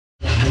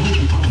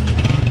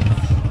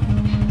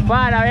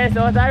Father, where's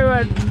the outer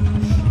road?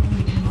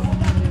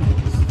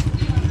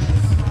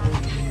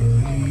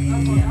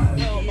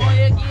 Oh,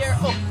 you gear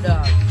up,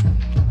 dog.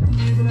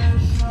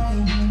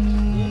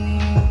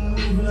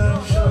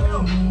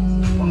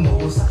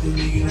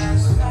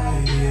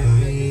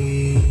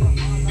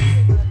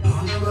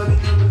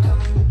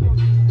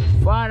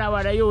 Father,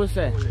 what do you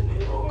say?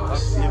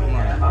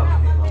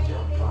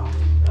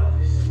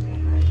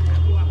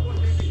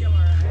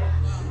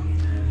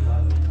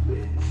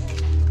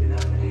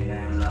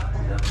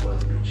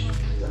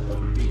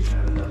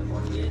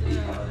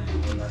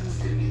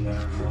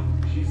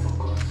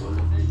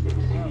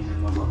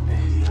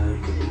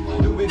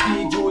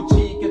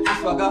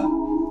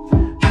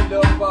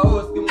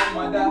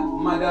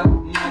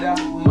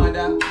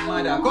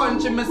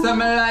 Country, me say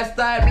my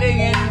lifestyle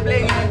blingin',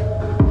 blingin',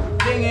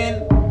 blingin'.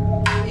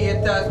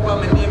 Haters for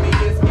me name, me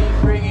just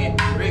keep ringing,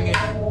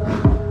 ringing,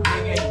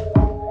 ringing.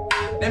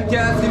 Them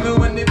can't see me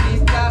when the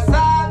beast starts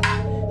off.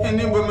 And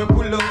then when me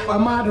pull up a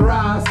mad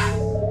ras,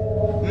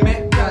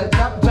 make girl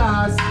drop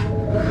jazz.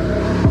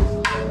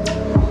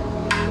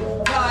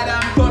 God,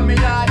 I'm call me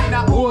lad in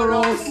a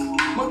Oros.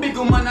 My big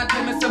woman a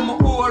tell me say my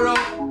Oro.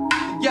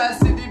 The girl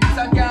see the beast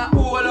I can't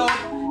hold up.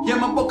 Yeah,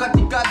 my bucket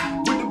ticket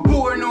with the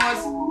bore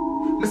nose.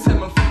 Me say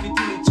my fuck it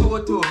till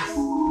the chotos.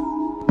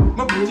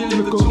 My pretty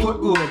little chote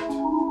goat.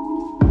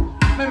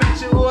 Me make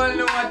you all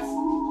know what.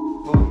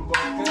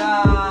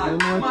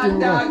 My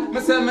dog. Me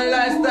say my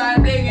lifestyle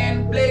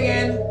blingin',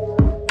 blingin',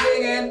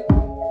 blingin'.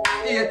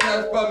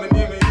 Haters for me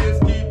name me just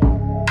keep.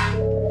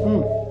 You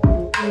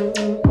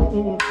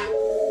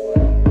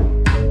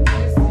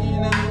see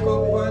them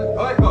couple.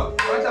 Oh it go.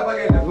 Watch up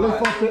again.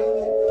 Lift up it.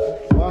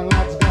 One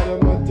lad's got them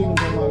no thing,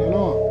 man, you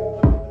know.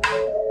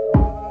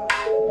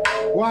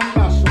 One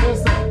dash,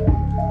 listen.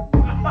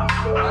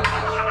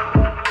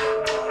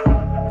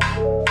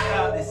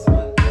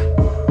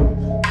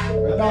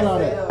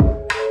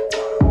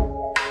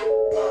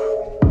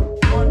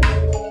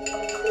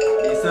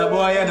 This a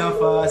boy you no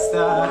fast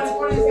start.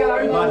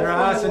 Mad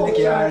ass when the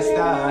car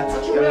start.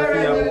 Girl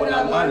feel more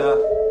than mother.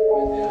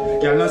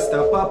 Girl no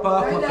stop pop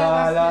off my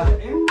collar.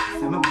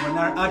 Say me burn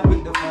her hot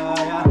with the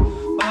fire.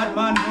 Bad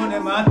man burn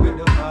them hot with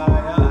the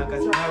fire.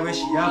 Cause you know where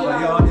she have a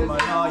yard in my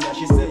now. Yeah,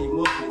 she say you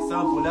must be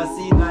some full of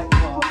seed like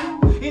lava.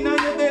 Inna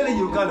your belly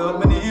you call out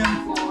my name.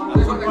 I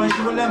foot punch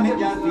you let me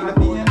can't feel the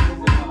pain.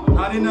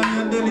 Not inna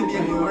your belly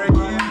baby you work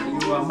game.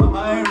 You are my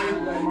iron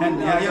and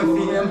they are your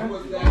fame.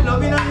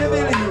 Love inna your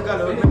belly you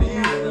call out my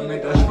name. Me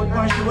touch foot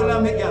punch you let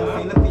me can't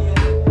feel the pain.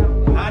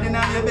 Not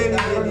inna your belly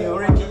baby you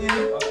work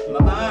game.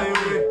 My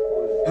iron.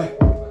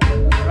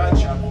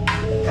 Ratchet.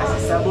 Cause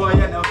it's a boy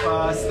you no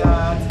fast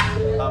start.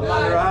 A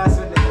mother ass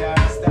when the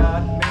car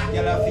start. Make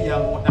y'all feel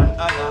more than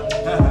other.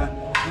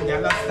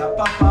 Y'all stop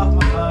pop off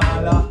my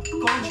collar.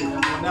 Country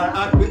burn her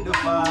hot with the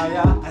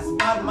fire. As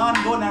bad man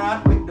burn her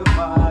hot with the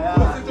fire.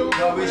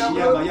 Love wish she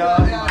ever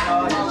yard in my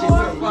heart. She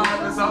say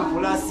you some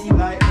full of seed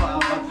like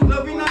lava.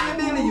 Loving on your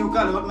belly you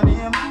call out my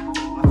name.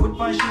 My foot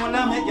punch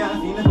shoulder make y'all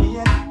feel the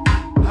pain.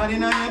 Hard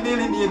in on your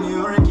belly baby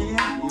hurricane.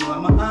 You are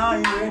my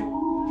highway.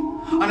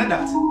 And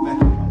that,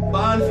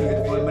 born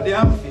faithful, my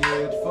damn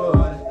faithful.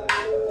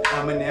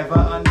 I'm never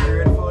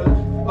ungrateful.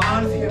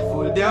 Born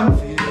faithful, damn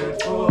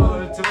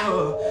faithful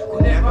too.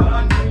 Could never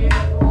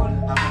ungrateful.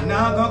 I'm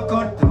not gonna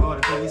cut the whole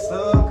place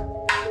look.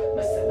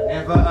 I'm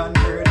never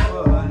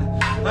ungrateful.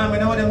 I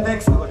know them vex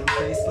how them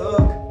face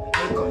look.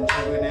 The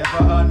country we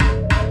never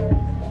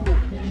ungrateful.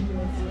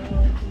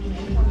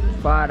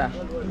 Father.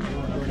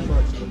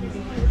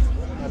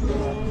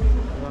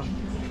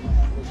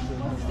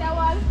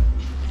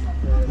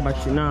 But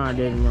you know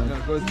dead man.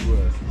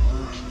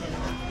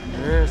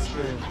 Yes,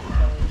 man.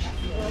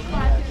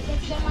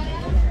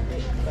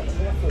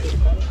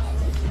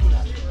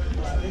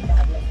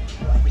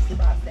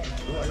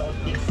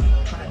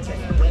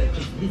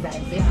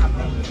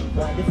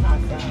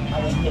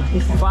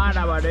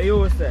 Father, what do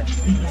you say?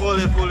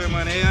 Fully,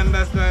 man, you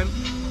understand?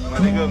 Man,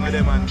 they go with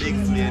them and big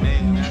slane, eh?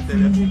 I tell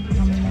you.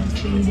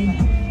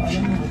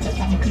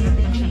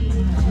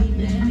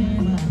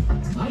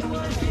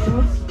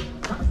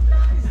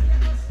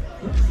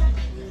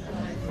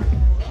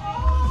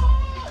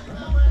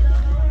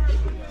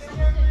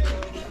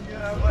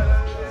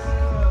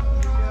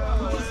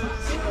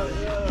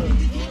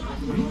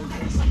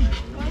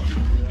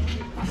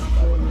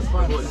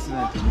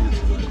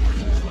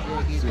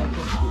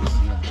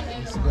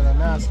 It's gonna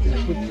nasty.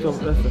 Put it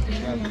up, listen.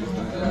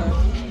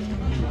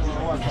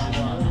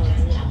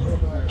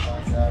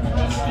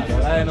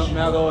 I know me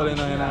I go all in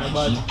on your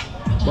body.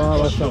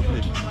 Ball stuff.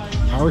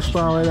 I wish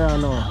power we there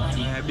now.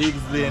 Big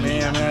slane,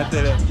 eh? I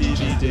tell you,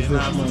 TDJ,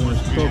 not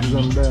much. Tubs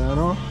them there, you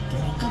know?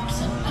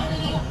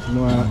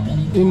 No,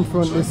 in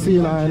front of the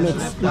scene I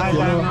next clip, you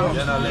know?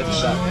 You're not let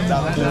shot.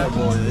 Talk to the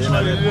boy. You're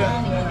not let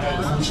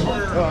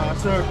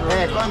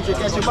Hey, country,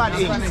 catch your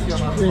body.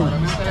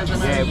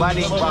 Yeah,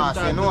 body boss,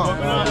 you know.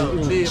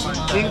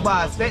 Big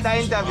boss, take the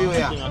interview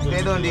here.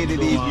 They don't need the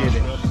DJ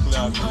there.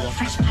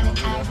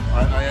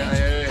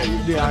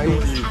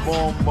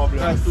 Bomb bubble.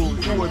 That's too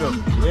good.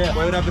 Yeah.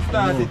 But you have to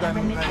start it and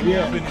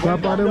finish.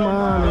 Top of the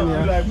morning,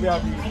 yeah.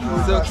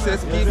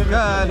 Success keep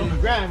calling.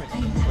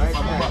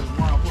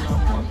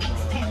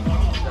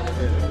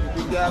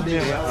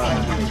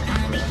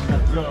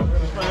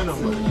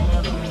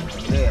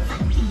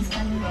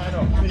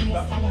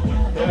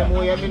 Tell him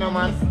who you have,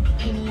 man.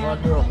 Tell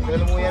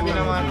him who you have,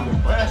 man.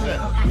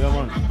 Yeah,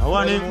 man. I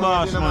want ink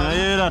boss, man.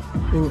 You hear that?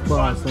 Ink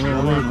boss, I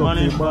want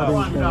ink boss.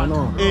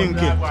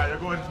 Inky.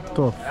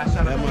 Tough.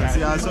 Yeah, man.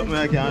 See, I have something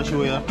I can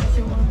show you. Yeah,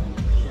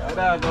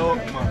 that's go,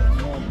 man.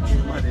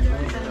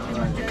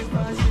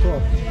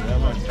 Tough. Yeah,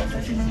 man.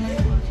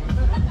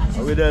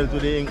 How we dealt to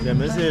the ink,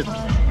 them, is it? Mad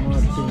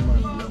thing,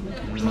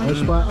 man.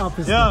 That's my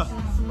office. Yeah.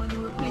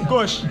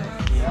 Kush.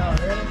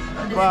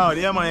 Wow,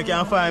 yeah, man, you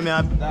can find me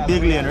a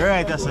big lane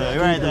right there, sir.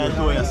 Right there,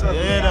 to you, sir.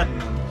 You hear that?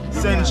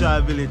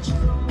 Central Village.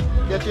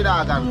 Get your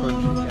dog and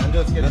country. And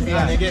just get the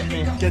hand, you get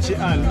me? Catch your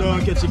hand,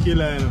 don't catch your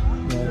killer, you know.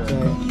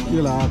 Yeah,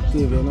 killer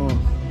active, you know.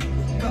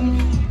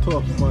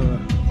 Tough, man.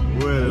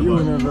 Well,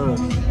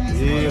 Universe.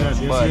 yeah, that's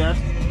you see that?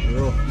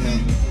 Rough, man.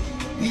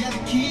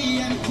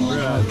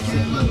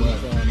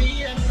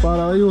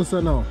 Father, what you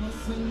say now?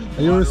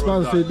 Are you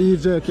responsible for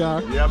DJ,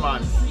 car? Yeah,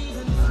 man.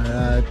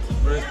 Alright.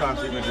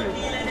 Responsible for DJ.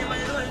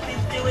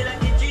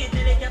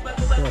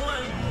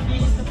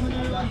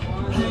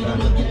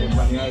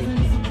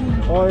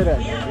 Oh,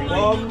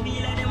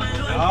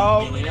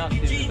 yeah.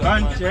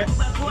 Country.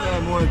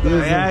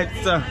 Alright,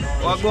 sir.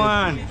 What going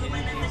on?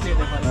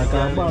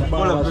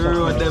 Pull up the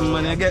road, them,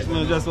 man. You get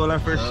me? Just all a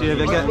fresh shave,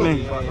 you get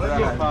me?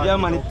 Yeah,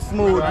 man, it's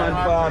smooth, man.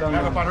 Far on the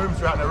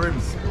rims, right? The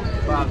rims.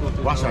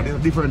 Watch out, there's a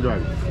different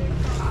drive.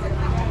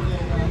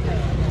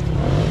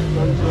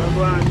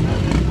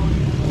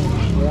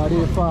 We are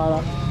here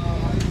for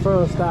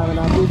first time in a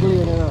big lane,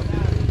 you know.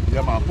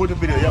 Yeah, man, put the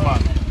video, yeah,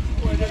 man.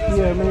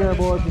 Yeah, me hear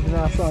about it in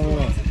a song, you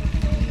know.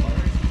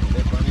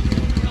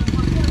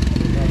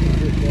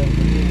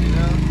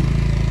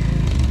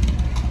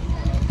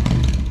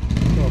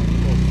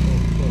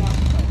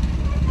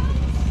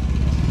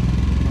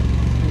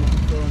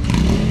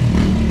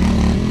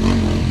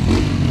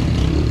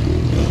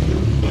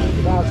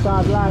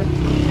 Start line.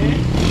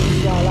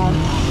 Start line.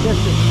 Yes,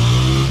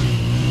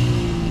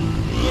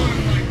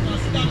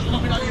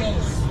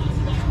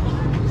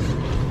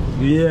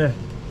 yeah,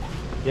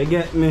 you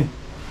get me?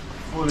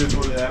 Fully,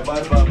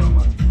 bad,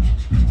 man.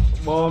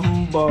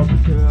 Bomb,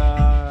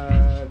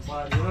 clad,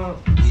 man, you know?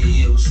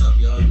 Yeah, what's up,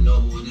 y'all? You know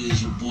who it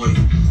is, your boy.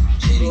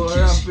 You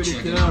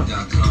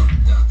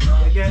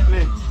get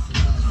me?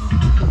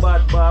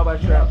 Bad barber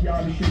shop.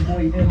 Y'all, it's your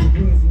boy, Every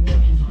Breezy,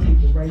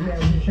 right now,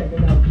 you check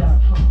it out,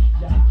 .com.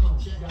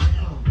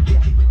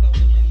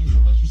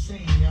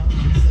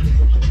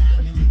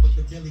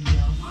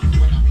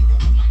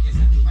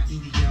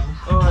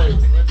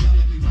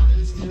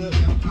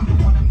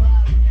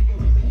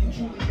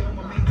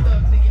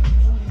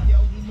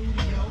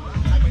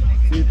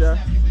 See that?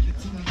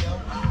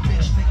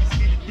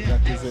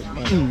 that is it,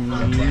 man.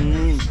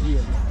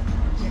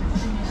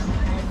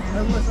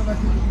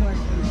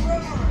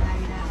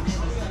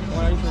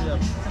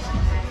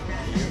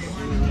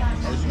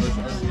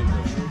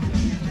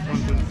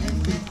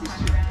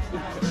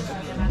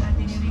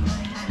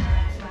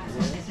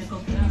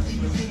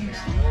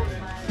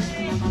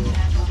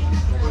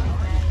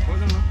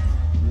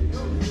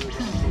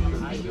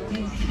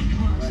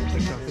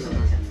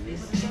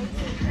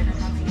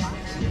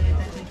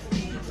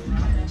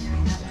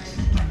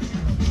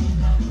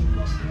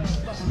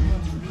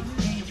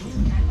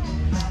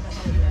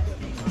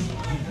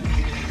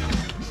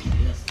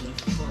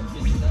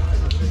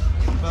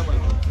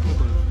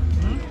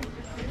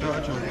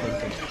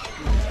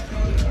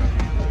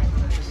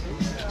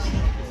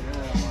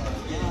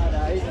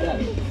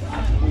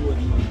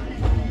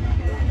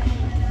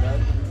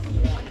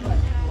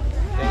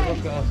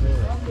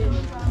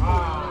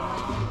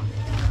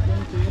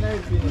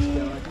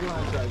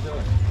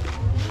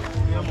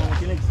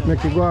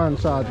 Make you go and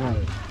charge, man.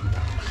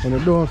 And you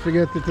don't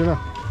forget it, you know.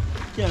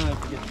 Can't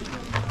forget it.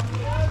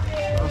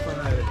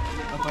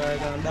 After I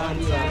can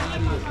dance,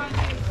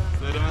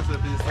 so you don't have to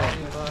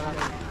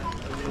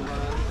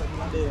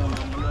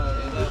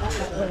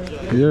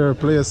be Your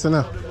place, you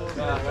know.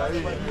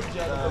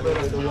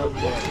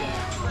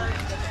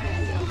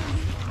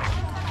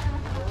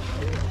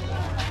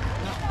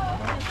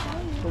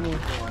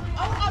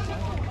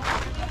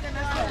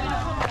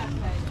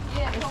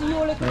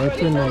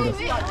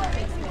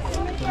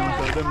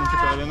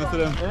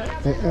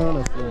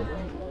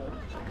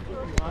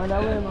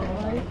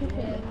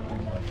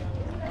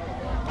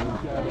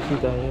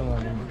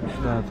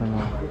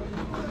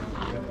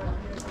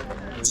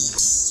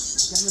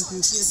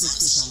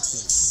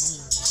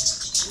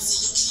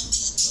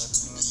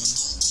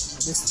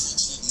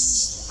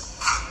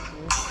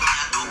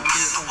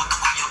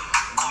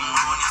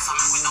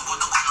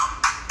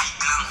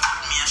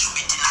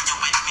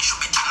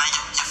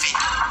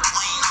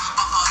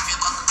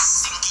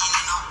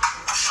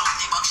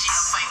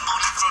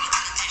 Front,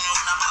 continue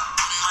on the back,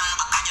 gunman,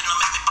 backa, you know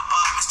make me pop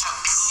off, Mr.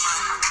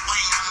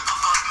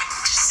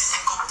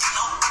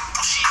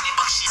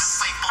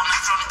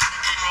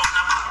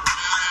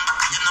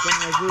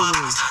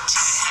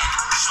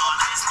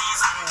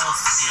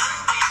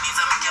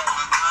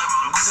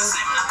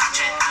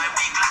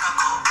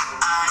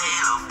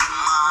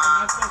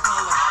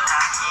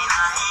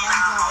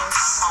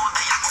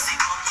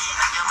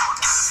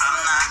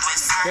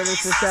 Quelle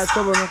se sia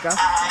troublemaker?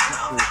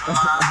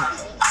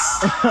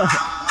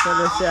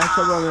 Quelle se sia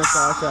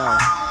troublemaker?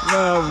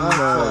 No.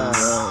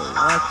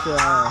 Watch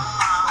out.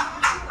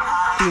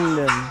 Kill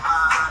them.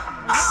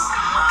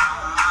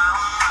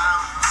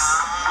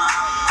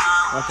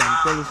 Watch out.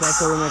 Quelle se sia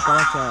troublemaker?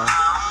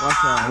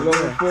 Watch out. Go.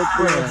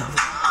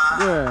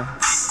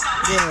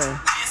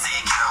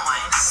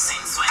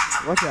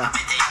 Watch out.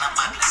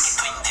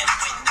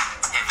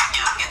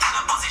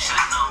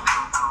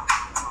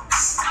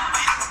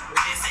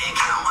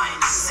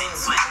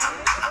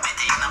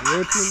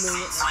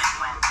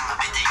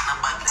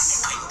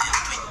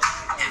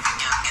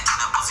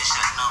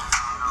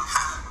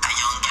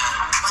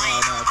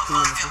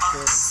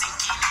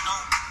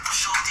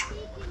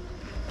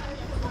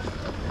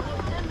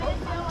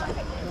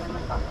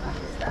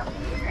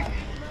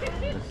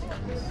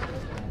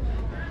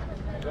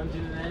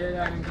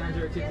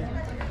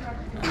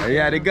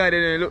 Yeah, the guy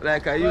didn't look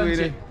like a you,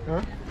 innit?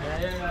 Huh?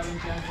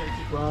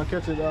 Well,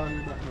 catch it down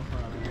the back.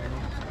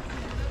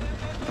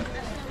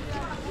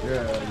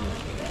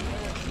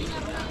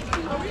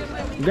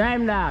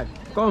 Game dog,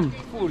 come.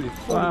 Fool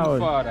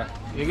father.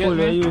 You get Fool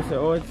me? you say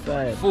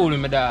outside. Fool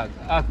me dog.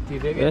 Active, you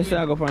get Let's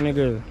me? go for the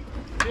girl.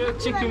 Jerk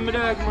chicken me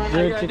dog, man.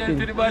 Jerk I got chicken. them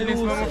to the badness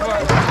from my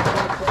father.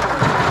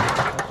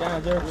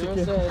 Can't jerk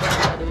chicken.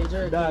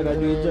 Dog, I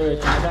do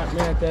jerk. That me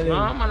I tell you.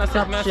 Nah, man, I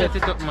set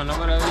it up, man. I'm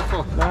gonna be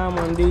fuck. Nah,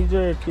 man, do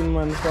jerking,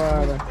 man,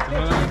 father.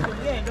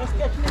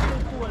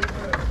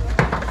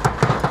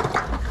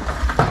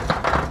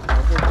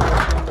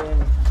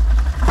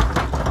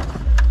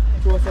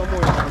 Show some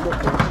more, man.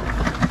 Look, man.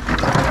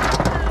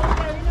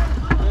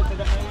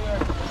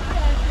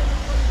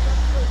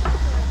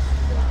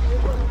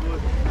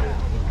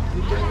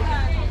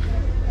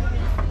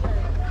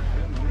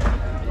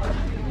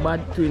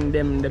 Bad twin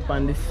them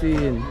on the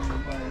scene.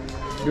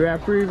 Do you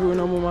have a preview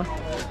no mama?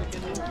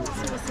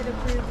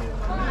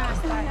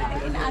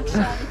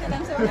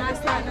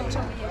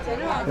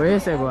 What you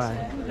say, boy?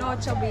 No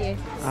chubby yet.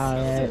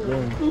 Alright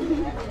then.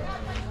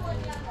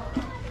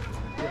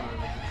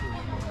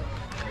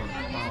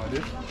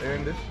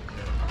 This?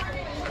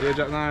 Yeah,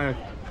 Jack now.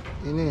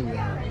 In there.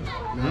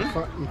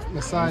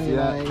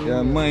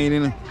 Yeah, mine,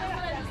 innit?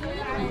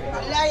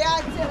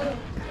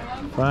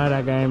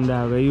 Father game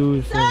dog, we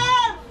use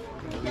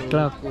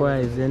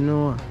clockwise, you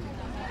know.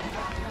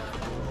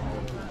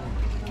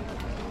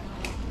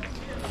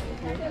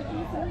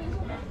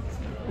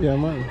 Yeah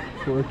man,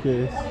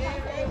 4K.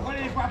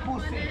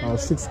 Oh,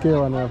 6K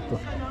one after.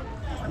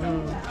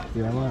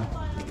 Yeah man.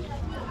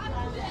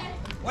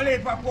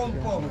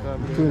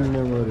 Twin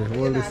memory,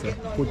 hold this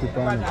up, put it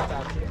on it.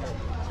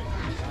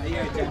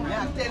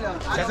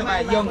 That's my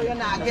young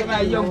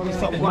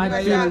Bad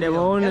thing they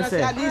want to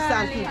say.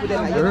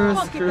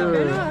 Roze crew.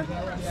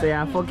 Say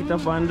I fuck it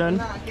up and done.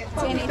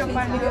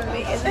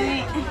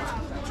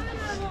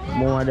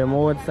 More of them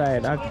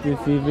outside, active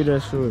for video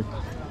shoot.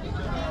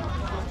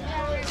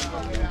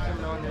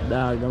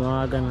 Dog, them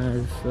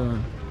organized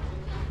son.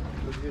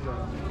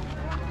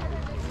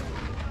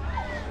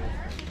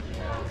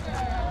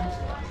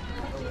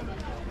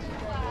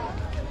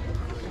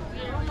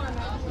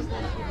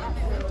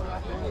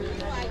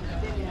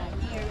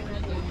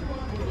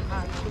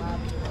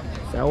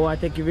 So I want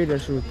to take a video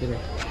shoot today.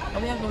 How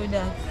we go with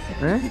that?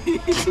 Eh?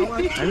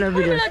 I know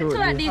video shoot.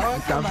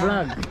 It's a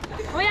vlog.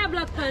 Where you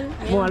black pen?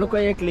 Boy, look how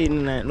you clean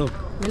tonight, look.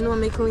 You know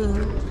me clean.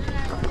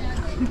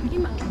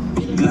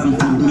 Glam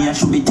food, me a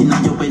shoot it in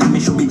a your bed, me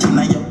shoot it in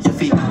a your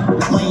feet.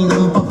 Mine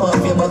and pop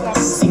off your back,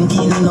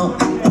 sinking in up.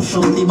 Push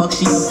out the back,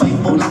 she have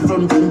 5 pound up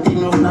front and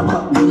 10 round the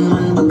back.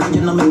 Gunman, backa,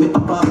 you know make me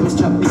pop off, me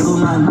strap big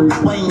ooman.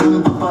 Wine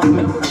and pop off,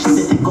 me she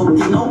say take out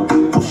the now.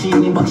 Push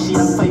in the back, she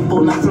have 5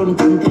 pound up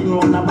front and 10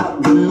 round the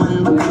back.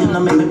 Gunman, backa, you know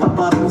make me pop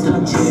off, me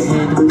strap your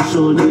head.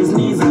 Shoulders,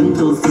 knees and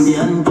toes, to the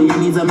hand, play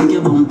knees and make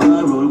your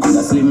bumper roll.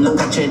 Coulda slim like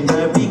a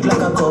cheddar, big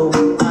like a cow.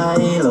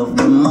 I love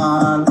them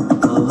all.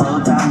 Go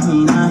out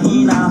and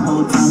hina,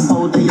 out and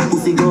out of your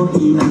pussy go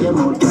in and your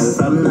mouth, girl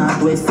from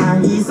northwest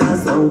and east and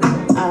south.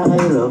 I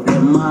love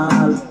them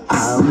all.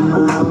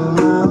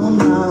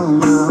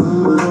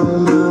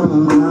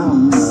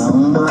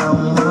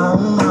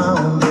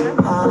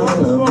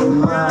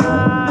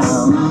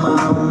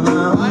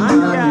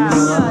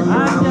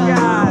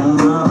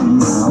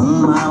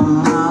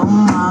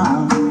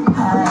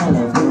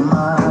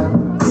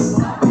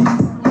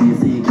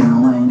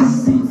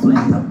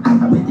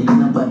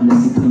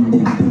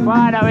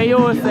 Father, where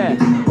you say?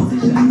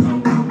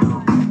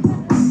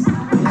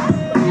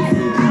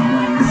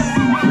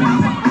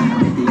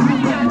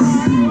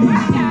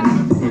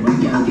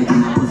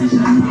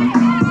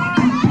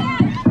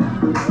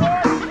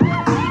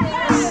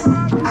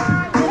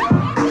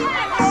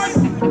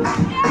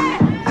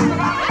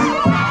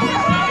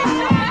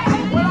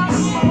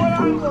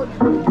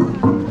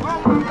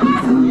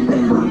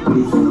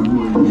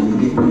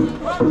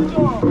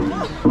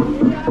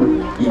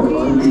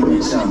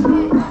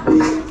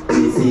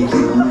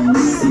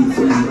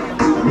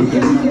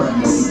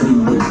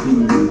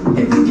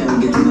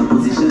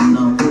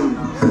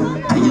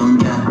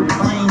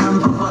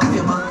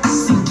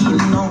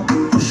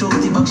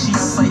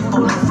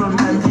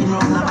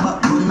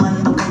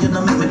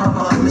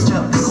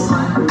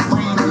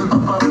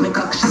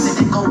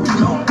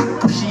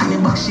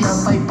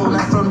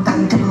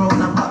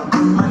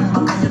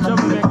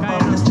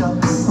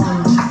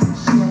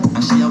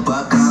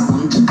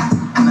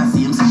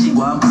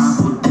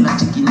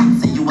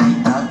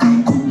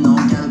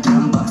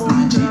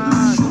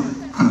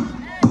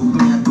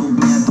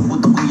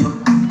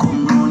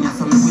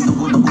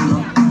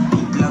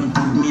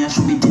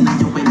 it in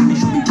your belly, me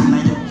should it in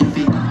your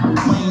feet.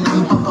 Mine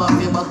and pop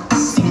off your back,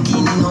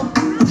 sinking in up.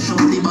 Push out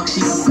the back,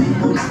 she a 5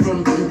 pound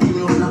front and 10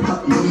 round a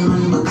back.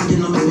 Gunman back, you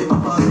know make me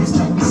pop off me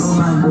strap, big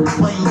man.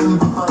 Wine and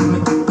pop off me.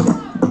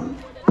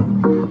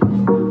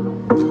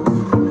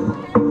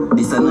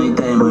 This a night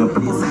time, I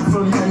place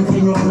front and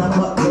 10 round a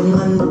back.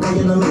 Gunman back,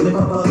 you know make me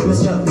pop off me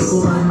strap, big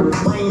man.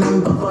 Wine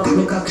and pop off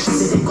me cock, she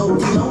say take out,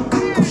 you know.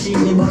 She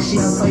in the back, she a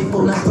 5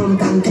 pound a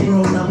front and 10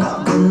 round a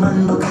back.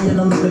 Gunman back, you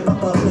know make me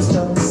pop up me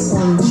strap.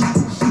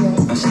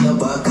 And she a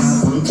back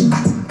and punch.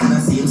 And I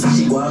see him, so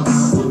she go and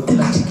put. Tell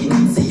her chicken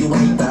and say you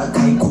white dog,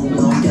 I cool.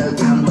 Now girl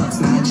can box,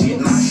 nah cheat,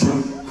 nah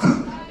shoot.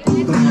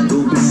 Do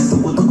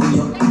me,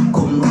 yo.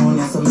 Come round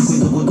here, so make we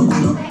do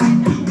no.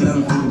 Big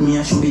long hood, me a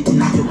shoot it in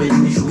your bed,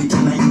 me shoot it in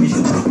me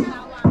shoot it.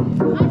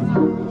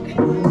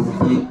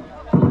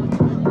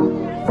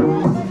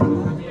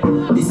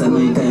 This a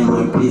night time,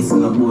 my place,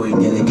 no boy,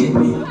 gotta get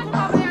me.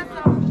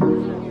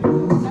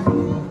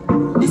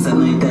 This a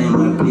night time,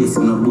 my place,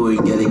 no boy,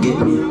 gotta get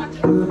me.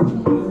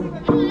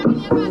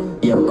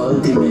 Your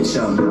ultimate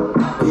sham.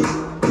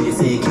 You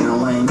say you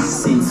can't whine,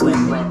 since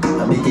when? I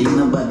bet you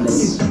no bad like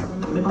it.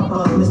 Me pop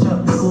off, me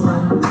strap, big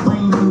man.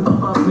 Wine and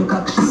pop off, me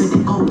cock, she say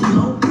take out, you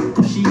know.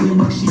 Push in the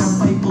back, she a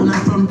 5 pound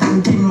and front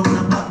and 10 round a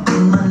back.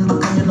 Gunman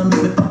back, and you know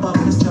make me pop off,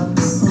 me strap. And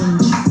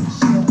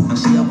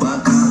she a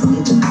back and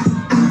punch. And I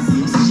see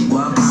him, so she go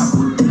and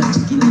put. Tell her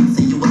chicken and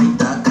say you white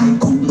dog, I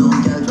cook. No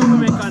girl, don't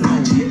box, nah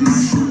cheat, nah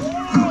shoot.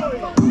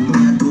 Do me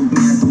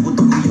a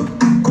yo.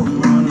 Come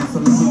round here, so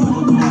me do.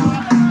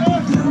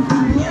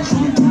 Me a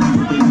shoot it in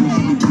your belly, me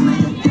shoot it in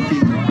your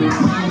feet.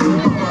 Wine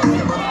and pop off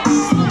your back,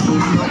 sinking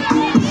in up.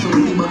 Push out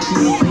the back, she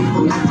a 5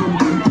 pound and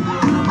front and 10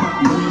 round a back.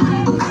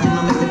 Gunman back, you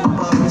know make me pop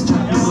off, me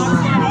strap, big man.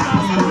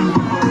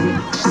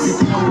 She say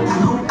take out, you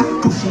know.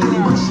 Push in the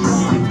back, she a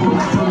 5 pound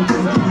and front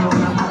and 10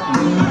 round a back.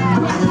 Gunman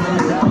back, you know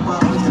make me pop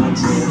off, me strap,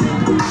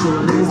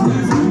 shoulders,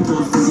 knees and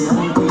toes, to the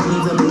ankle,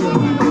 knees and make your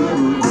bumper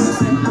roll. Gonna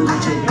send them a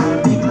check,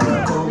 big like a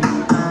cow.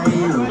 I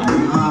love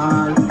them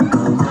all.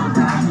 Come out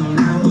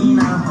in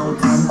a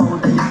out and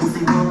out, and your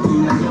pussy go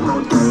in and your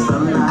mouth. Girl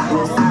from north,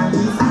 west and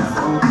east and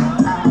south.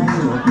 I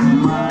love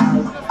them all.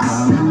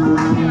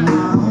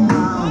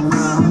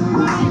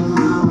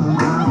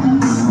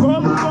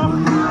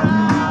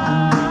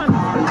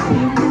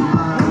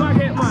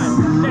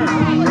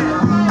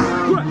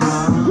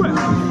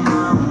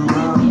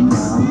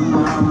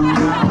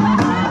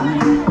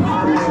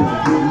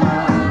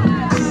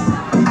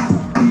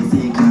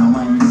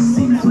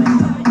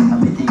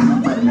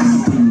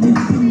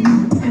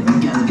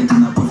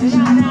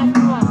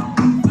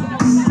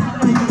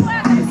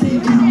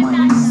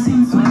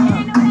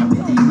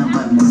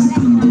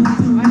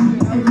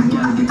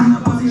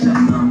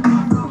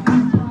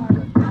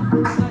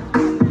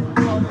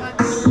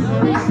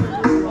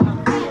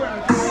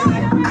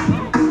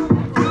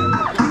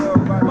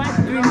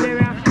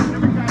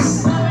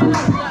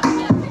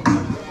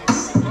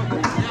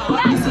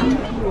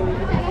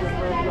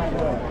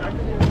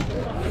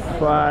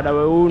 Father,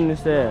 we wouldn't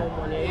say.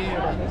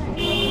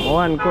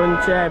 One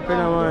country-hype, you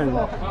know, man.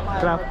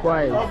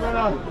 Clockwise.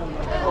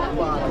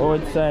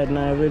 Outside,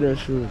 now video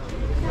shoot.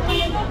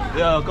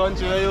 Yo,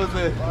 country, where you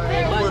say?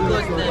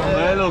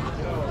 Where look?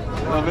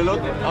 Have a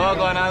look? How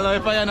go on? I know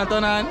if I not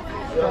turn on.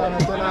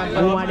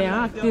 Who are they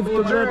active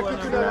to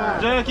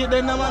get? Jerk it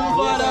then, man,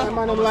 father.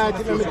 Man, I'm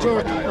lighting on the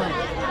jerk.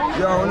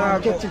 Yo, now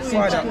get it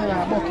father.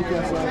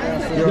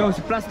 Yo, it's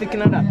plastic in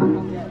that.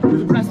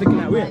 There's plastic in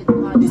that. Wait.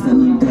 This a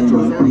new time,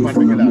 my place,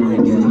 no boy,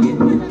 gotta get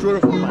me.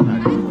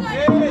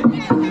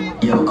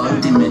 Your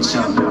ultimate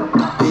sham.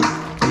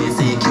 They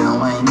say you can't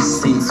whine,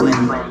 since when?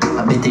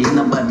 I bet you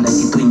no bad like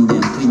it, twin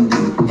them.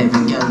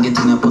 Every girl get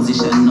in a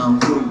position now.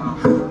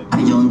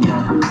 A young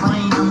girl,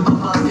 wine and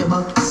pop off your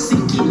back,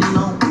 sinking in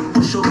now.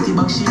 Push out the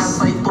back, she a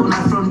 5 pound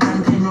and front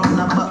and 10 round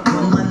a back.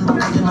 Gunman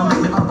back, you know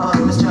make me pop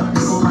off, me strap,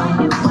 big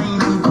man.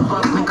 Wine and pop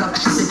off me cock,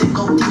 she say take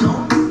out, you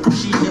know.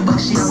 Push in your back,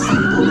 she a 5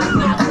 pound and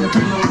front and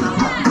 10 round a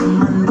back.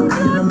 Gunman back,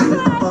 you know make me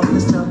pop off, me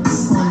strap,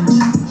 punch.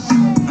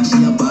 And she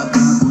a back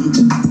and punch.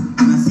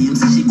 And I see him,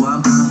 so she go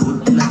and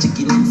put. Tell her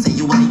chicken and say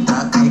you white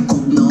dog, I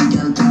cook. No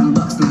girl can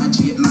box, nah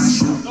cheat, nah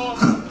shoot.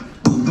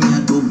 Do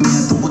me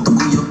a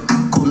yo.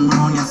 Come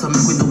round here, so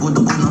make we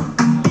do no.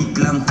 Big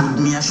long hood,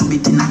 me a shoot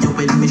it in your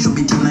bed, me shoot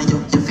it in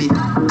your feet.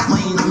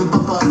 Mine and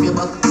pop off your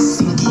back,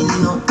 sinking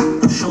in up.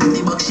 Push out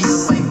the back, she a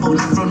 5 pound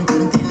and front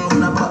and 10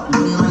 round a back.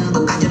 Gunman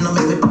back, you know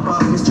make me pop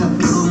off, me strap,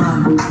 big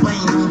man.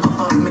 Mine and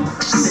pop off me,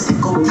 she say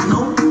take out, you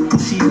know.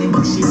 Push in the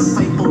back, she a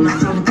 5 pound and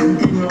front and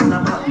 10 round a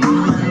back.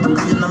 Gunman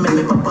back, you know make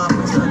me pop off,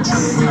 me strap,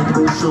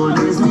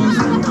 shoulders, knees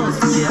and toes,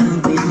 to the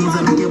ankle, knees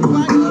and make your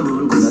bumper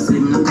roll. Gonna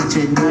slim like a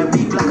cheddar,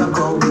 big like a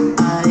cow.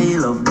 I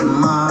love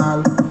them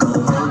all. Go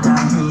out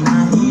and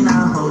in a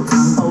out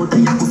and out,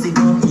 and your pussy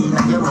go in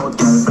and your mouth.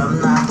 Girl from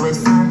north,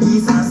 west and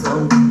east and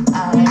south. I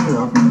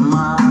love them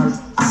all.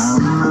 I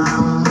love them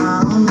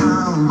all.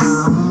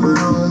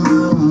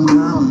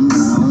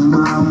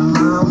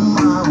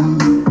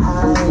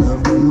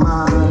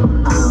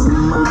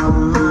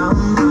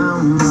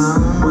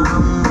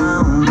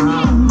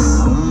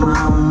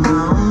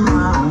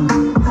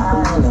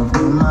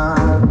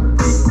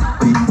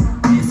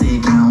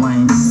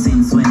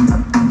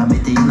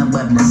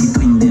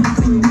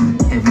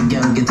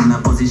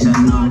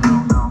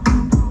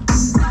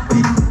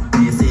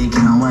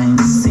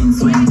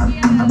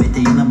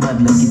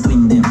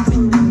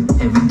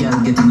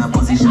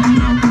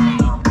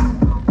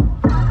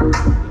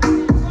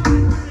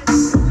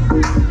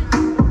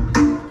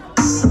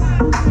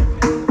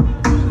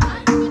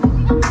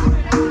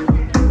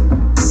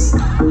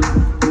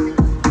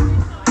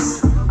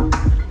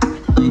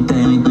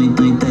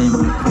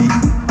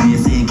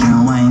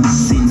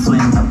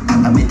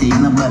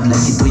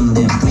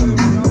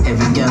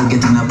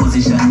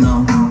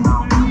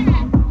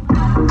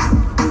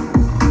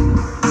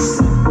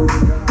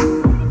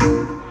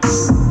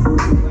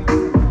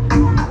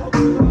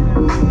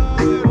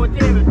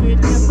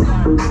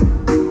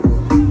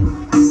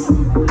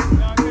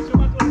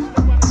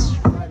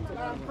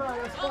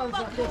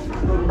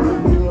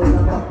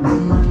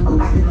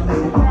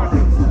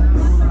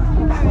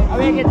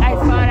 we get ice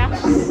father.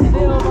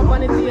 Stay over on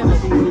the table.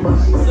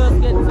 Just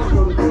get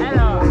some.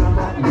 Hello.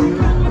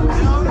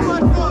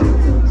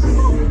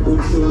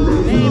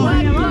 Hey,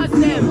 man, what's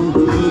them?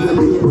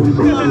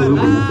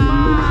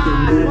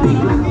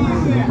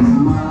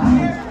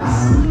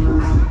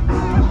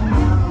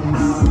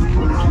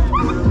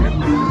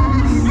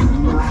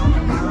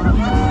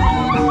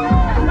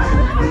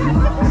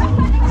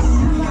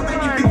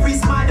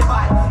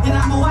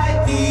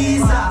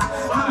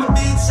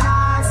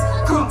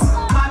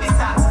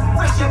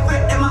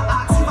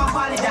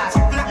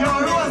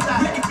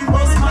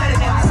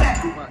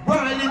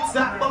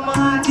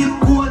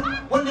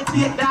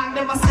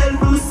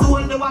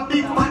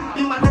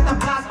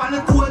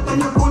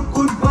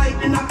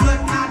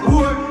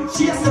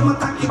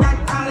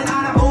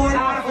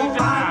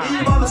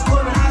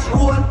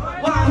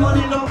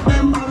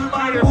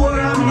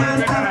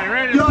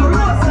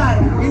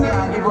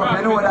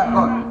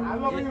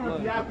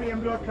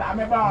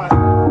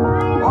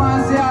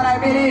 Wanna see all I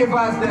believe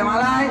as them,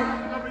 alright?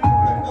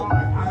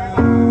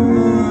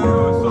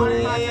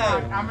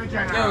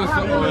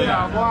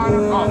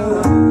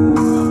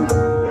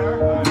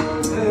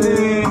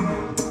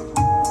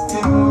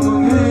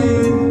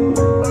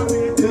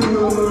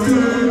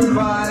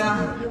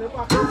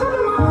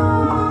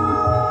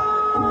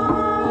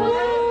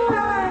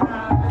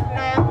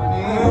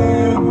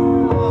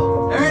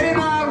 Ready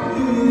now?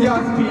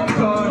 Just keep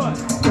going,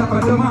 top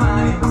of the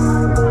money.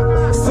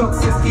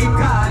 Success keep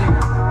calling.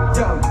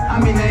 Yo,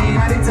 I'm in the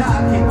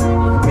talking.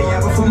 Me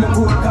have a phone go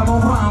come on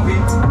one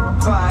with.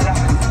 Father,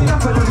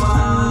 top of the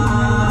money.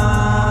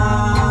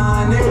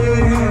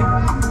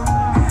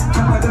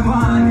 Top of the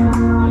money.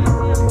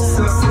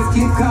 Success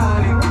keep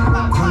calling.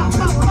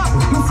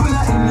 You full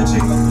of energy,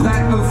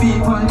 like no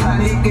feet on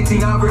tonic.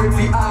 Getting a word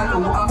for all who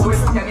are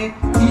question it.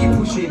 Keep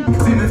pushing,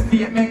 see me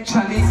feet make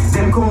chally.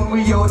 Them call me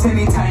out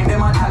anytime,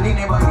 them a tally.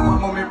 Never know a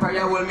moment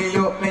prayer hold me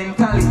up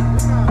mentally.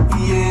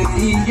 Yeah,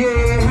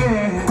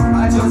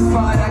 I just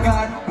Father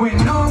God when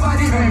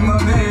nobody remember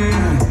me.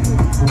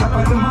 Top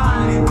of the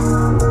money,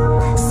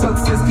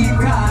 success keep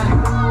calling.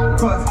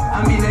 Cause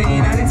I'm in the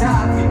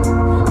talking.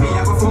 Me I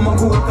go from a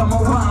go come a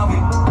one.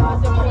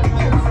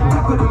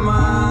 Top of the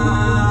money,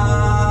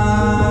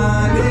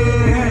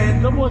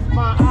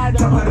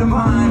 top of the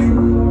money,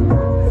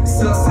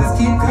 success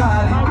keep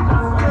calling.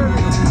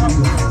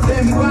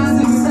 Them ones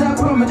if you start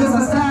from me just a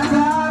start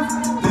off.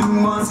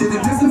 Them ones say the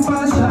blessing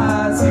for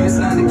shots. Serious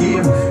not the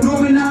game. No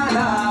me not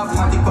laugh.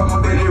 Matic on my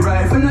belly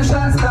right from the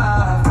shot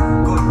stop.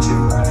 Good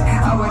chip.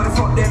 I wanna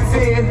fuck them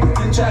fade.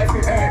 Then try to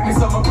hurt me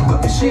so I put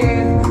up the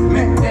shade.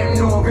 Make them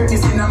know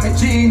greatness in my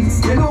jeans.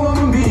 You know what I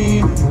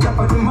mean? Top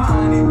of the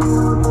money.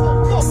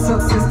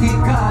 Success keep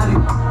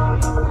calling.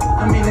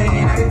 I'm in the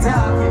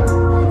talking.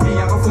 Me I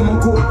go for my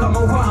gold, come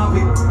on one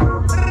with.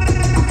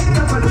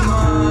 Top of the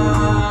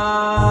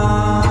money.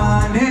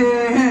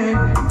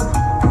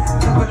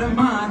 Top of the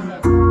money.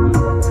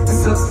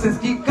 Success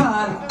keep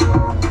calling.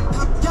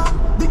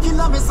 The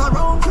killer mess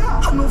around. I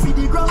know for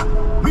the ground.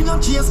 We no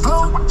chase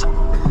clown.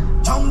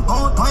 Jump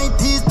out, white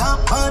teeth, that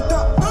part.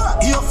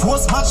 Air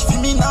Force match for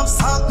me,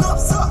 knapsack.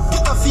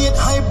 Get a fade,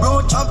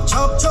 highbrow, chop,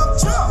 chop,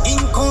 chop. In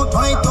coat,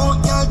 white out,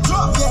 y'all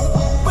drop, yeah.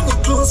 When the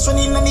clothes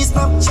running on the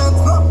Snapchat.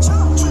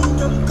 Three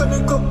girl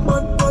connect up,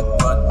 bad.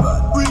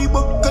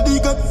 Reebok, cause they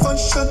got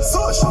fashion.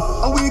 Social,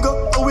 away go,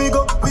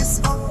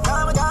 whisper.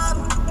 Oh my God.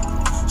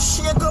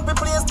 Shake up the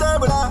place,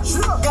 turbulent.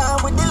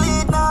 God with the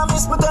lead, now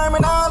miss my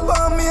terminal.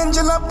 Bomb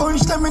angel,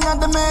 punch them in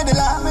at the middle.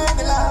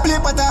 Play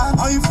pattern,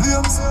 high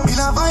flames,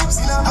 Miller vibes.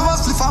 I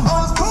was flip from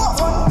house,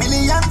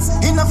 millions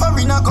in a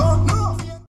foreigner go.